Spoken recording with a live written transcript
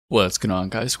What's going on,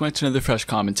 guys? Welcome to another fresh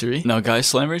commentary. Now guys,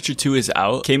 Slime Rancher 2 is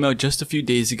out. Came out just a few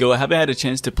days ago. I haven't had a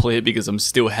chance to play it because I'm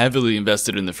still heavily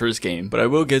invested in the first game, but I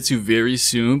will get to very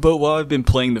soon. But while I've been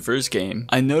playing the first game,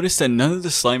 I noticed that none of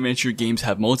the Slime Rancher games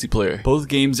have multiplayer. Both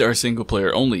games are single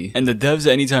player only, and the devs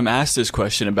anytime ask this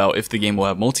question about if the game will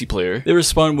have multiplayer, they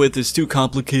respond with it's too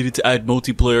complicated to add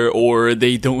multiplayer or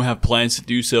they don't have plans to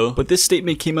do so. But this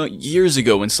statement came out years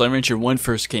ago when Slime Rancher 1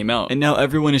 first came out, and now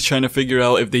everyone is trying to figure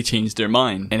out if they changed their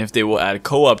mind, and if they will add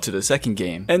co-op to the second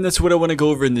game. And that's what I want to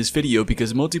go over in this video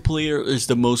because multiplayer is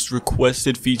the most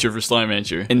requested feature for Slime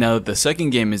Rancher. And now that the second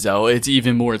game is out, it's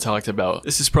even more talked about.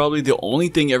 This is probably the only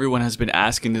thing everyone has been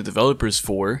asking the developers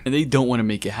for, and they don't want to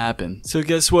make it happen. So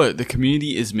guess what? The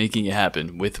community is making it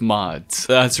happen with mods.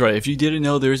 That's right, if you didn't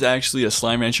know, there's actually a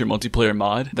Slime Rancher multiplayer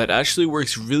mod that actually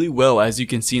works really well, as you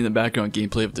can see in the background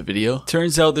gameplay of the video.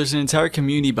 Turns out there's an entire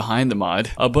community behind the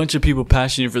mod, a bunch of people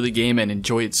passionate for the game and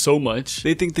enjoy it so much,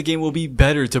 they think the game will be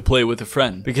better to play with a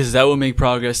friend, because that will make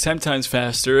progress 10 times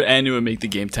faster and it would make the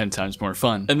game 10 times more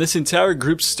fun. And this entire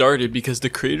group started because the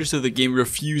creators of the game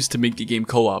refused to make the game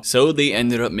co-op, so they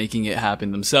ended up making it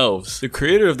happen themselves. The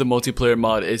creator of the multiplayer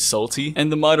mod is Salty,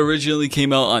 and the mod originally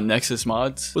came out on Nexus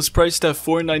Mods, was priced at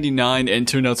 $4.99 and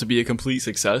turned out to be a complete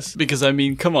success, because I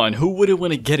mean, come on, who wouldn't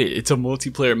want to get it? It's a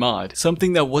multiplayer mod,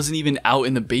 something that wasn't even out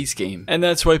in the base game. And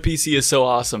that's why PC is so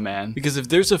awesome, man, because if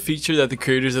there's a feature that the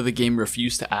creators of the game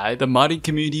refuse to add, the modding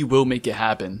community will make it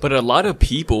happen. But a lot of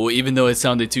people, even though it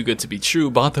sounded too good to be true,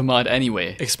 bought the mod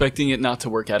anyway, expecting it not to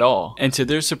work at all. And to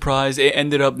their surprise, it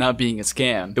ended up not being a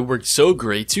scam. It worked so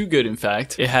great, too good in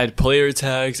fact. It had player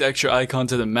tags, extra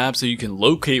icons on the map so you can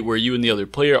locate where you and the other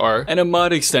player are, and a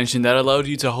mod extension that allowed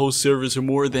you to host servers with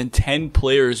more than 10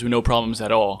 players with no problems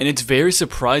at all. And it's very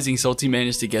surprising Salty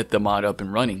managed to get the mod up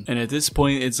and running. And at this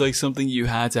point, it's like something you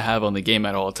had to have on the game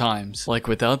at all times. Like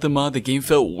without the mod, the game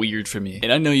felt weird for me.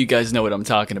 And I know you guys know what I'm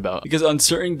talking about, because on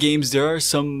certain games there are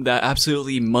some that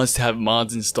absolutely must have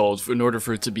mods installed in order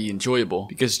for it to be enjoyable,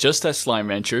 because just as Slime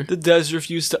Rancher, the devs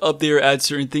refuse to update or add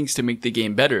certain things to make the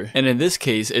game better, and in this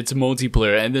case it's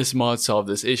multiplayer and this mod solved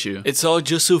this issue. It's all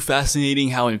just so fascinating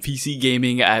how in PC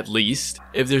gaming, at least,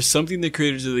 if there's something the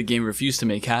creators of the game refuse to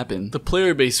make happen, the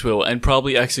player base will, and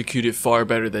probably execute it far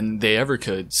better than they ever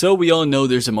could. So we all know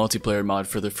there's a multiplayer mod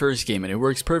for the first game and it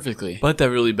works perfectly, but that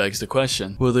really begs the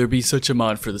question, will there be such a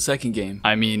mod for the second game?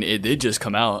 I mean, it did just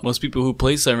come out. Most people who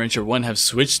play Slime Rancher 1 have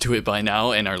switched to it by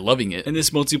now and are loving it. And this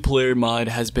multiplayer mod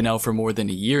has been out for more than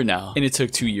a year now, and it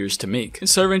took 2 years to make. And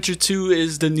Slime Rancher 2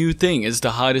 is the new thing, is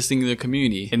the hottest thing in the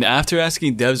community. And after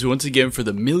asking devs once again for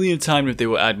the millionth time if they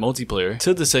will add multiplayer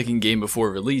to the second game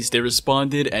before release, they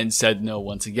responded and said no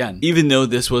once again, even though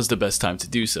this was the best time to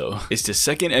do so. It's the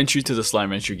second entry to the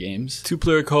Slime Rancher games.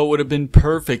 2-player co would have been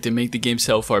perfect and make the game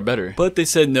sell far better, but they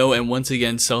said no, and once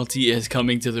again Salty is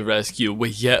coming to the rescue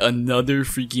with yet another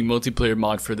freaky multiplayer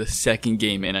mod for the second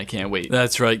game, and I can't wait.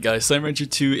 That's right guys, Slime Rancher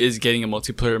 2 is getting a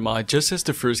multiplayer mod just as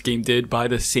the first game did by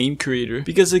the same creator,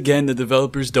 because again the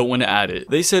developers don't want to add it.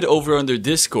 They said over on their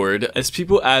Discord, as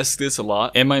people ask this a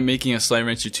lot, am I making a Slime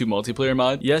Rancher 2 multiplayer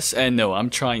mod? Yes and no, I'm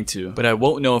trying to, but I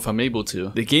won't know if I'm able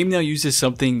to. The game now uses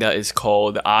something that is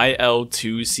called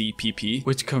IL2CPP,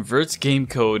 which converts game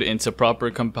code into proper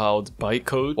compiled byte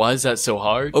code. Why is that so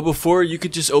hard? Oh, before you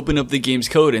could just open up the game's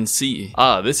code and see,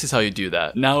 this is how you do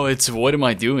that. Now it's what am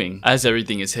I doing, as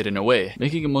everything is hidden away.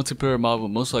 Making a multiplayer mod will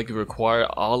most likely require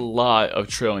a lot of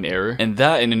trial and error, and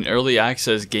that in an early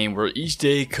access game where each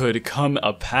day could come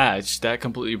a patch that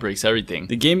completely breaks everything.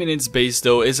 The game in its base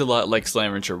though is a lot like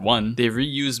Slime Rancher 1. They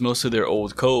reuse most of their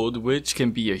old code, which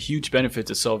can be a huge benefit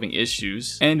to solving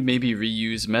issues, and maybe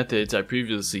reuse methods I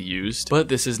previously used, but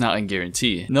this is not a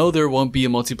guarantee. No, there won't be a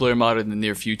multiplayer mod in the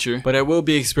near future, but I will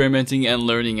be experimenting and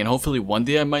learning, and hopefully one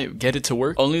day I might get it to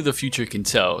work. Only the future can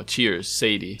tell. Cheers,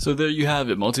 Sadie. So there you have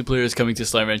it, multiplayer is coming to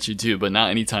Slime Rancher 2, but not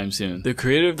anytime soon. The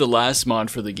creator of the last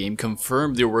mod for the game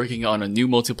confirmed they're working on a new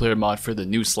multiplayer mod for the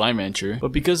new Slime Rancher,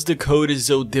 but because the code is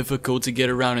so difficult to get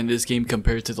around in this game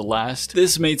compared to the last,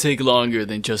 this may take longer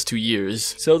than just 2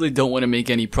 years, so they don't want to make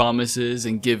any promises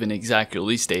and give an exact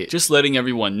release date, just letting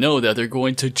everyone know that they're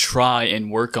going to try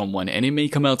and work on one, and it may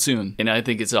come out soon. And I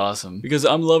think it's awesome, because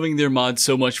I'm loving their mod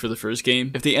so much for the first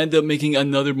game. If they end up making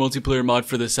another multiplayer mod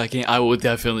for the second, I will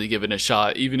definitely give it a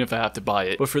shot, even if I have to buy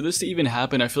it. But for this to even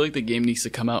happen, I feel like the game needs to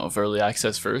come out of early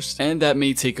access first, and that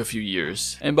may take a few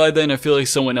years. And by then I feel like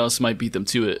someone else might beat them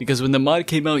to it, because when the mod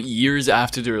came out years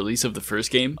after the release of the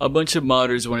first game, a bunch of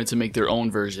modders wanted to make their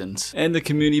own versions, and the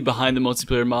community behind the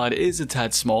multiplayer mod is a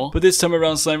tad small, but this time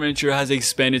around Slime Rancher has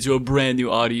expanded to a brand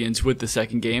new audience with the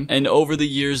second game, and over the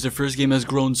years the first game has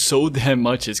grown so damn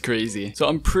much it's crazy. So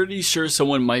I'm pretty sure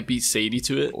someone might beat Sadie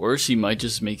to it, or she might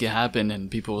just make it happen and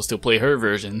people will still play her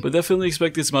version. But definitely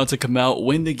expect this mod to come out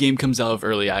when the game comes out of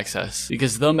early access,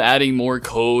 because them adding more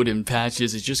code and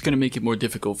patches is just going to make it more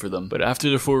difficult for them. But after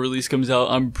the full release comes out,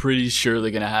 I'm pretty sure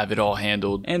they're going to have it all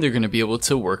handled and they're going to be able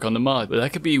to work on the mod. But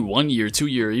that could be 1 year, 2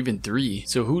 year, even 3.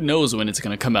 So who knows when it's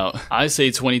going to come out. I say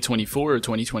 2024 or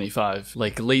 2025,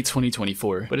 like late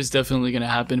 2024, but it's definitely going to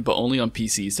happen, but only on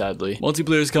PC, sadly.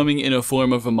 Multiplayer is coming in a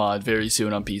form of a mod very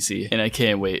soon on PC, and I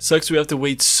can't wait. Sucks we have to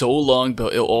wait so long,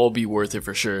 but it'll all be worth it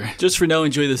for sure. Just for now,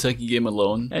 enjoy the second game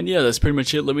alone. And yeah, that's pretty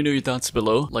much it. Let me know your thoughts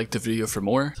below. Like the video for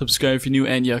more. Subscribe if you're new,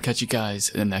 and yeah, I'll catch you guys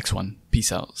in the next one.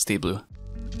 Peace out. Stay blue.